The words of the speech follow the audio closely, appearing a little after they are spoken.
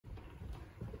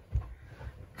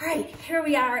All right, here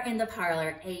we are in the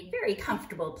parlor, a very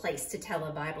comfortable place to tell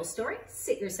a Bible story.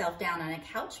 Sit yourself down on a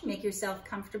couch, make yourself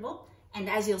comfortable. And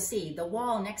as you'll see, the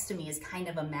wall next to me is kind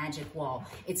of a magic wall.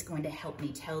 It's going to help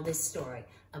me tell this story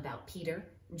about Peter,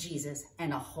 Jesus,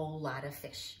 and a whole lot of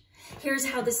fish. Here's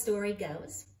how the story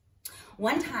goes.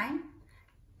 One time,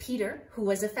 Peter, who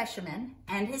was a fisherman,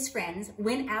 and his friends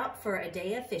went out for a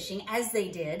day of fishing, as they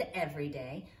did every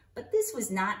day. But this was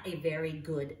not a very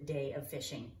good day of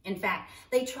fishing. In fact,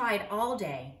 they tried all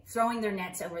day, throwing their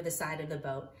nets over the side of the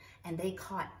boat, and they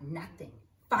caught nothing.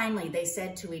 Finally, they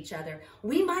said to each other,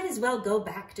 "We might as well go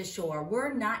back to shore.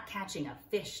 We're not catching a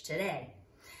fish today."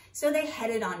 So they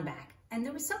headed on back, and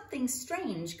there was something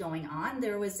strange going on.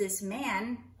 There was this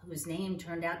man, whose name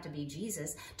turned out to be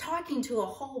Jesus, talking to a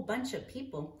whole bunch of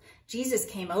people. Jesus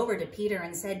came over to Peter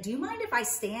and said, "Do you mind if I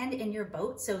stand in your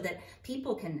boat so that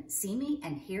people can see me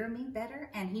and hear me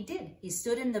better?" And he did. He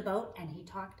stood in the boat and he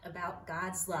talked about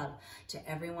God's love to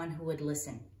everyone who would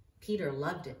listen. Peter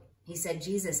loved it. He said,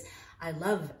 "Jesus, I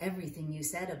love everything you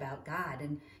said about God."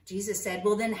 And Jesus said,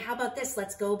 "Well, then how about this?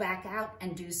 Let's go back out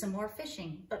and do some more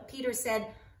fishing." But Peter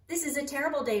said, "This is a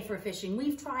terrible day for fishing.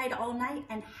 We've tried all night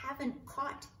and haven't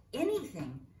caught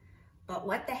anything. But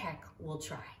what the heck, we'll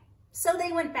try." So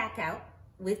they went back out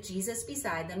with Jesus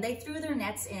beside them. They threw their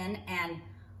nets in and,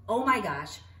 oh my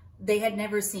gosh, they had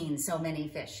never seen so many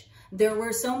fish. There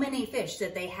were so many fish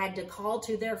that they had to call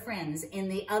to their friends in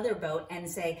the other boat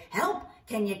and say, "Help,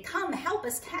 can you come help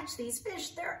us catch these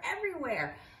fish? They're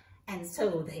everywhere." And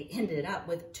so they ended up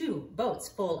with 2 boats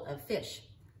full of fish.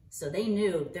 So they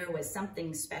knew there was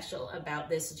something special about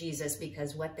this Jesus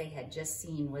because what they had just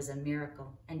seen was a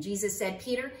miracle. And Jesus said,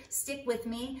 "Peter, stick with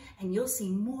me and you'll see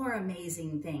more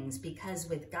amazing things because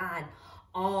with God,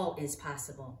 all is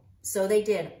possible." So they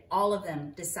did. All of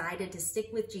them decided to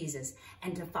stick with Jesus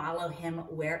and to follow him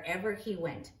wherever he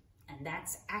went. And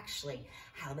that's actually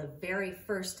how the very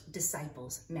first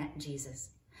disciples met Jesus.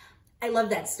 I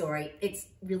love that story. It's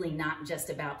really not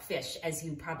just about fish, as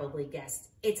you probably guessed.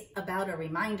 It's about a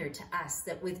reminder to us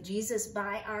that with Jesus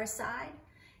by our side,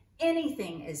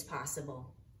 anything is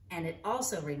possible. And it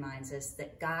also reminds us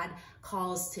that God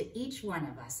calls to each one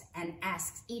of us and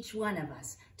asks each one of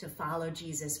us to follow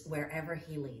Jesus wherever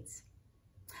he leads.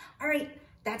 All right,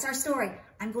 that's our story.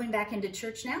 I'm going back into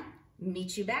church now.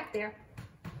 Meet you back there.